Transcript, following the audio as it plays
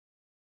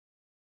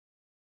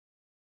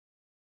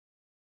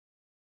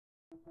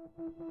The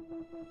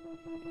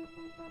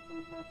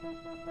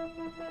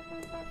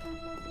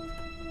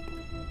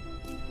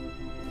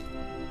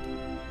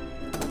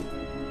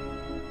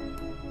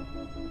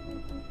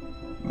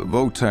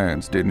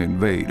Votans didn't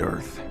invade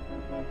Earth.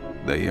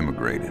 They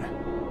immigrated.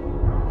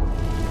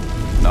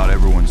 Not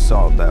everyone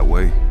saw it that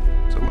way,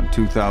 so in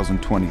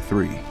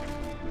 2023,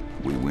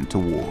 we went to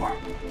war.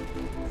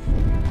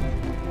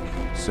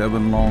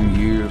 7 long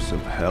years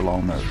of hell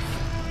on Earth.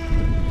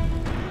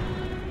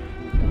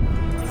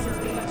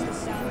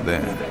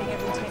 Then,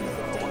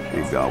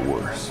 it got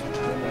worse.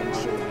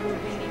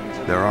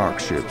 Their Ark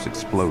ships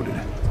exploded.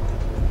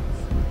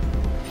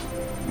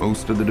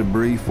 Most of the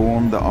debris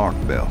formed the Ark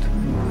Belt,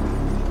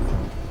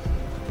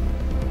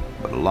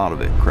 but a lot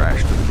of it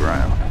crashed to the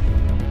ground.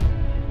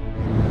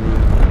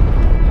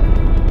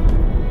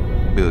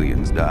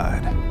 Billions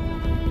died,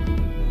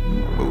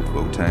 both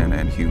Votan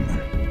and human.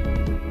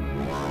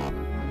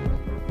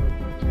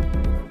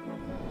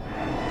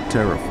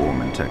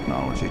 Terraforming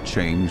technology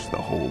changed the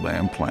whole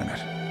damn planet.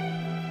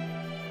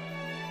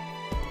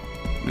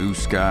 New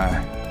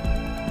sky,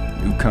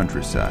 new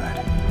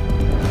countryside,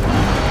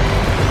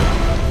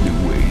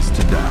 new ways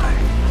to die.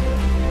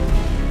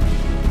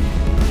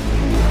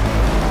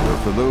 But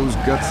for those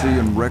gutsy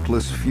and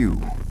reckless few,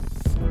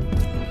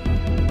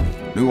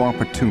 new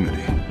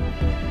opportunity.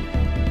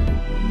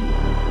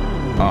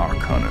 Ark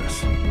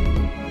hunters.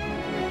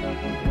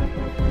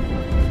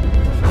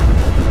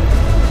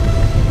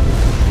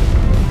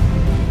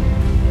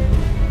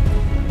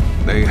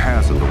 They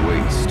hazard the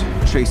waste,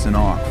 chasing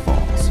Ark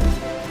falls,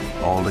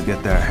 all to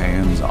get their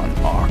hands on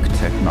Ark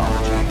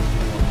technology.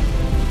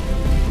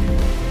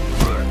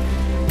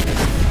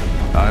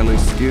 Highly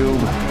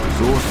skilled,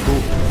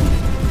 resourceful,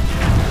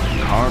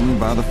 hardened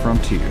by the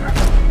frontier.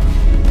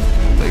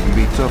 They can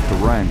be tough to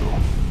wrangle.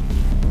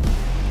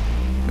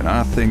 And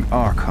I think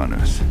Ark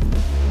hunters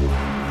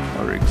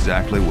are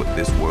exactly what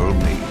this world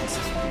needs.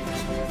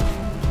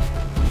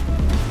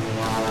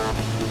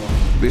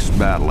 This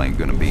battle ain't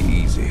gonna be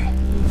easy.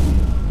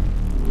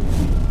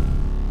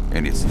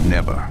 And it's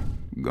never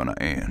gonna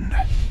end.